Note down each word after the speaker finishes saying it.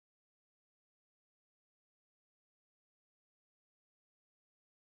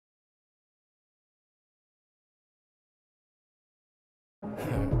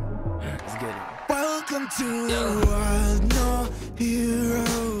Let's get it. Welcome to the world, no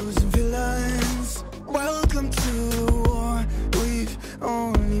heroes and villains. Welcome to the war, we've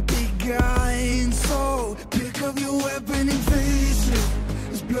only begun. So pick up your weapon and face it.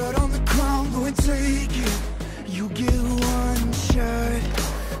 There's blood on the ground, go and take it. You get one shot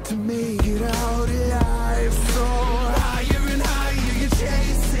to make it out alive. So higher and higher you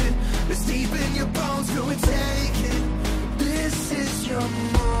chase it. It's deep in your bones, go and take it. This is your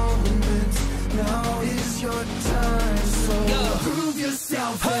moment, now is your time. So prove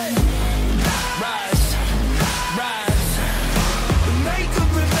yourself and Rise, rise. make them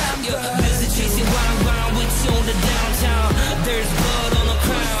remember. Busy chasing round with you on the downtown. There's blood on the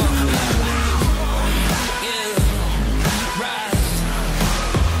crown. Yeah, rise.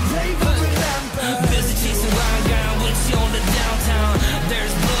 Make them remember. Busy chasing round with you on the downtown.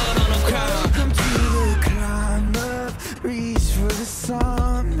 There's blood on the crown. Welcome to the climb up, reach for the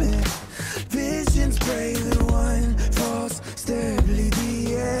summit. Visions brave, the one false step lead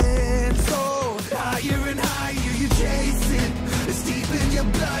the end. So higher and higher you chase it. It's deep in your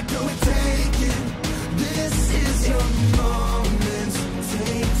blood, go and take it. This is your moment.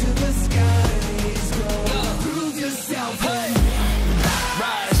 Take to the skies, go. Prove yourself and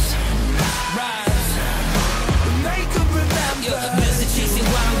Rise, rise. make them remember. Busy chasing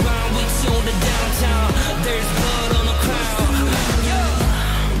round with you on the downtown. There's blood on the crown.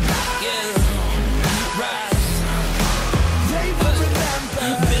 Yeah, rise. They will remember.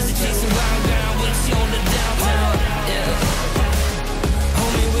 Busy chasing round with you on the downtown. Yeah,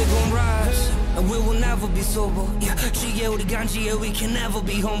 homie, we gon' rise, and we will never be sober. Yeah, 지혜 우리 간지에 we can never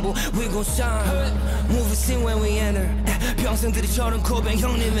be humble. We gon' shine, movie scene when we enter. 평생들이 저런 고백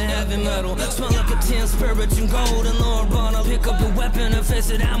형님의 heavy metal. Smell like a tin spirit, 좀 golden Lord Bonner. Pick up your weapon and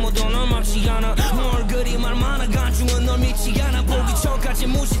face it, 아무도 널 막지 않아. 너 얼굴이 말 많아, 간중은 널 믿지 않아. 보기 전까지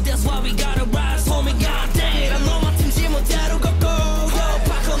무시, that's why we gotta rise. Homie, god dang it, 난 너 맡은 지못대로 걷고. Yo,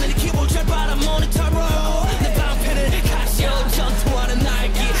 바꿔내리 키보드 잘 봐라 모니터로. 내 방패는 가시오, 전투하는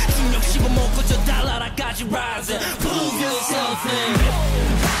날개. 중력 씹어먹고 저 달나라까지 rise. Prove yourself and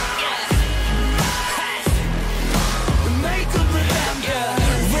Make them remember.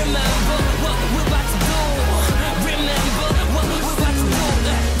 remember what we're about to do. Remember what we're about to do.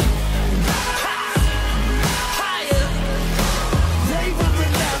 Higher. They will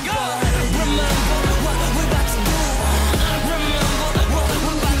remember. Remember what we're about to do. Remember what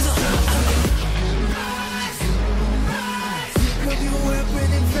we're about to do. Pick up your weapon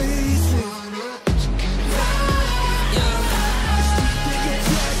and face it.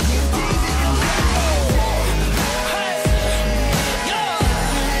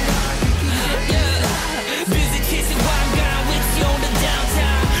 Busy chasing round with you on the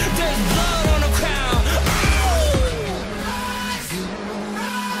downtown. There's blood on the crown.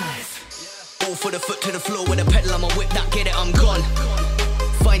 All for the foot to the floor with a pedal, I'ma whip that, get it, I'm gone.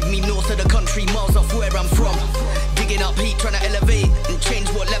 Find me north of the country, miles off where I'm from. Digging up heat, trying to elevate and change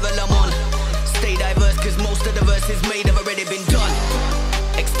what level I'm on. Stay diverse, cause most of the verses made have already been done.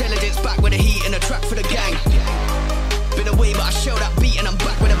 Extelligence back with the heat and a track for the gang. Been away but I show that beat and I'm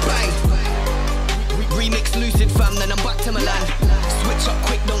back with a bang. Remix lucid fam, then I'm back to Milan. Switch up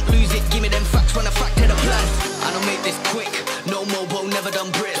quick, don't lose it, give me them facts, run a fact to the plan. And I'll make this quick, no mobo, never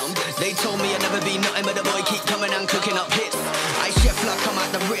done Brit. They told me I'd never be nothing but the boy keep coming and cooking up hits. I chef like I'm at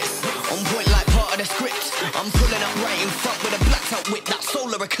the wrist, on point like part of the script. I'm pulling up right in front with a blacked out whip, that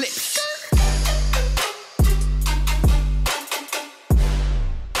solar eclipse.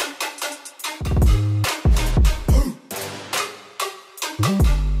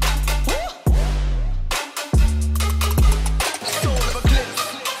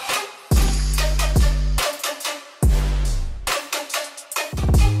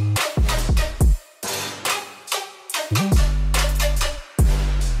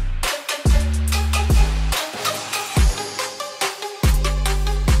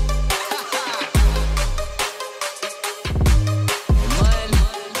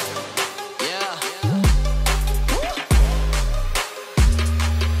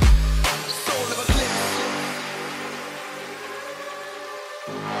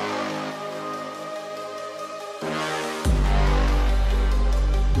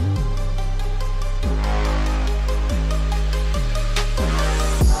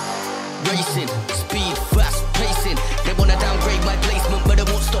 Racing, speed, fast pacing. They wanna downgrade my placement, but they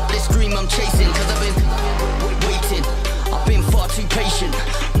won't stop this dream I'm chasing. Cause I've been waiting, I've been far too patient.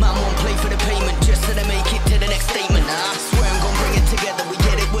 Man won't play for the payment just so they make it to the next statement. I swear I'm gonna bring it together, we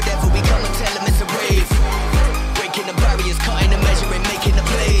get it, whatever. We come and tell them it's a rave. Breaking the barriers, cutting the measuring, making the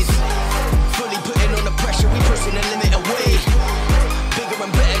plays. Fully putting on the pressure, we pushing the limit away. Big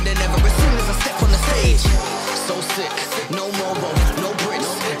sick. No